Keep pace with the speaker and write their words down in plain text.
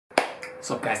What's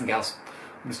up, guys and gals?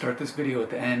 I'm gonna start this video at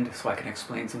the end so I can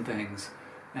explain some things,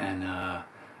 and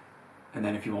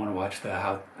then if you want to watch the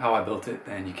how I built it,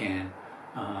 then you can.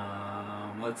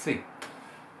 Let's see.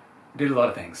 Did a lot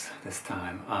of things this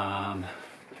time. I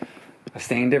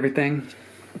stained everything.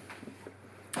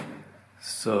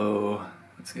 So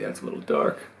let's see. That's a little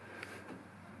dark.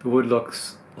 The wood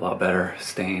looks a lot better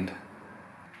stained.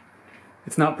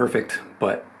 It's not perfect,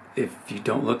 but if you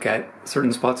don't look at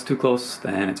certain spots too close,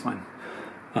 then it's fine.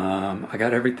 I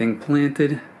got everything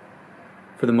planted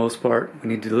for the most part. We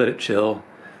need to let it chill,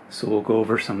 so we'll go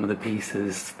over some of the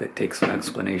pieces that take some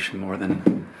explanation more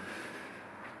than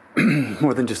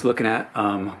more than just looking at.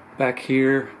 Back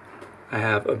here I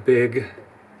have a big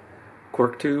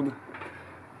cork tube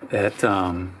that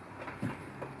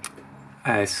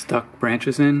I stuck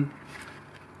branches in.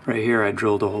 Right here I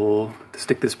drilled a hole to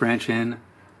stick this branch in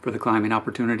for the climbing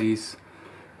opportunities.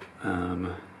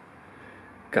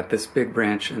 Got this big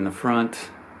branch in the front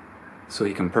so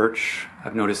he can perch.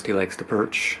 I've noticed he likes to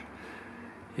perch.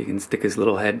 He can stick his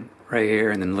little head right here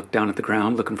and then look down at the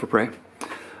ground looking for prey.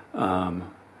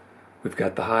 We've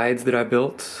got the hides that I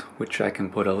built, which I can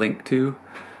put a link to.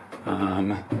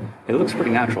 It looks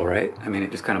pretty natural, right? I mean,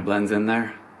 it just kind of blends in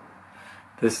there.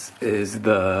 This is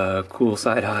the cool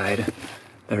side hide.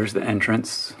 There's the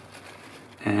entrance.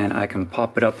 And I can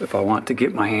pop it up if I want to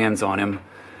get my hands on him.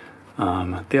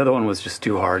 The other one was just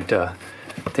too hard to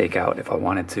take out if I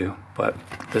wanted to, but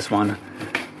this one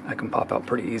I can pop out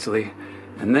pretty easily.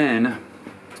 And then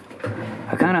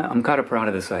I'm kind of proud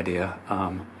of this idea.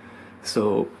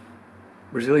 So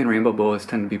Brazilian rainbow boas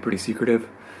tend to be pretty secretive.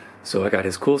 So I got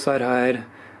his cool side hide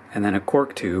and then a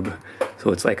cork tube.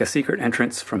 So it's like a secret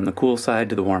entrance from the cool side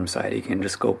to the warm side. You can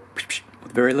just go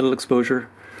with very little exposure,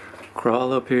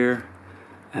 crawl up here,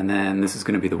 and then this is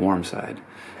going to be the warm side.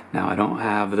 Now I don't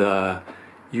have the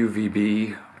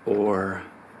UVB or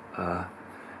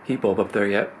heat bulb up there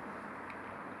yet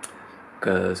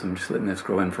because I'm just letting this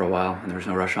grow in for a while and there's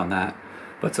no rush on that.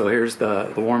 But so here's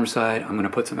the warm side. I'm going to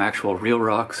put some actual real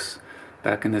rocks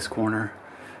back in this corner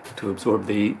to absorb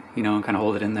the heat, you know, and kind of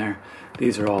hold it in there.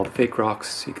 These are all fake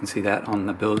rocks. You can see that on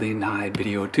the building hide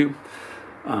video too.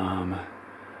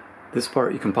 This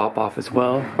part you can pop off as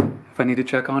well if I need to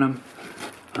check on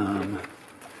them.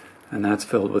 And that's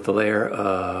filled with a layer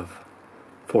of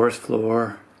forest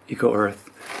floor, eco earth,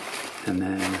 and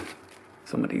then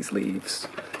some of these leaves.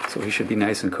 So he should be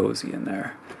nice and cozy in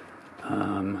there.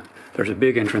 There's a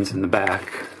big entrance in the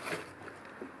back,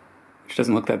 which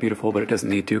doesn't look that beautiful, but it doesn't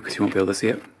need to because you won't be able to see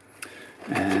it.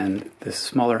 And this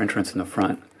smaller entrance in the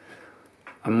front,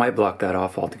 I might block that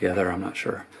off altogether, I'm not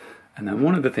sure. And then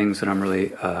one of the things that I'm really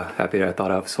happy that I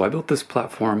thought of, so I built this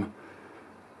platform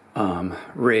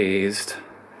raised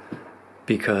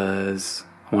because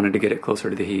I wanted to get it closer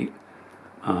to the heat.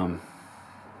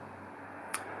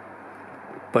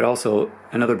 But also,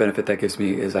 another benefit that gives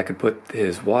me is I could put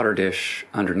his water dish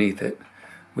underneath it,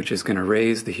 which is going to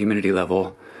raise the humidity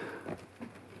level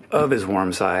of his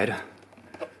warm side.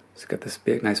 So it's got this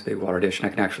big, nice big water dish, and I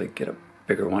can actually get a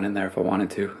bigger one in there if I wanted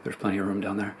to. There's plenty of room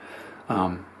down there.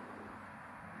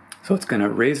 So it's going to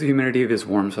raise the humidity of his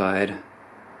warm side,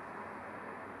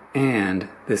 and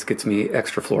this gets me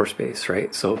extra floor space,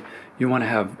 right? So you want to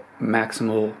have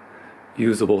maximal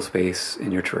usable space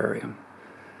in your terrarium.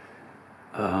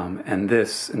 And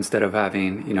this, instead of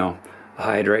having, you know, a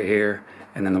hide right here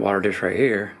and then the water dish right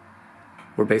here,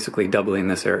 we're basically doubling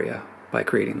this area by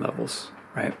creating levels,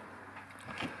 right?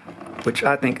 Which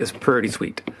I think is pretty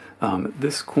sweet.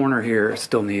 This corner here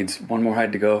still needs one more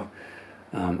hide to go.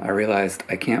 I realized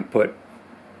I can't put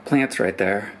plants right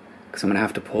there because I'm going to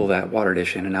have to pull that water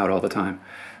dish in and out all the time.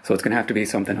 So it's going to have to be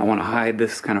something. I want to hide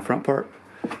this kind of front part,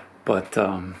 but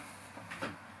I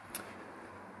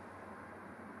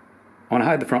want to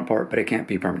hide the front part, but it can't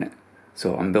be permanent.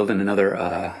 So I'm building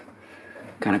another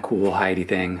kind of cool hidey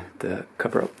thing to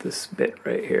cover up this bit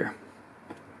right here.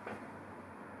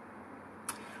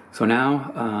 So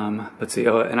now, let's see.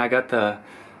 Oh, and I got the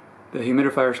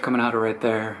humidifier's coming out of right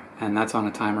there, and that's on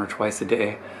a timer twice a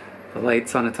day. The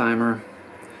light's on a timer.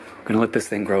 I'm gonna let this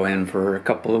thing grow in for a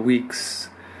couple of weeks,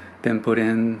 then put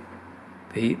in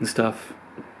the heat and stuff,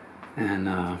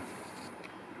 and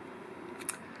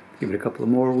give it a couple of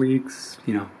more weeks,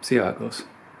 you know, see how it goes.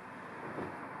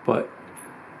 But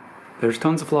there's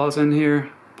tons of flaws in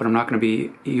here, but I'm not gonna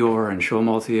be Eeyore and show them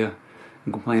all to you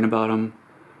and complain about them.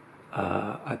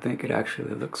 I think it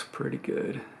actually looks pretty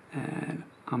good, and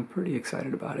I'm pretty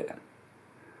excited about it.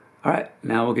 All right,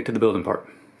 now we'll get to the building part.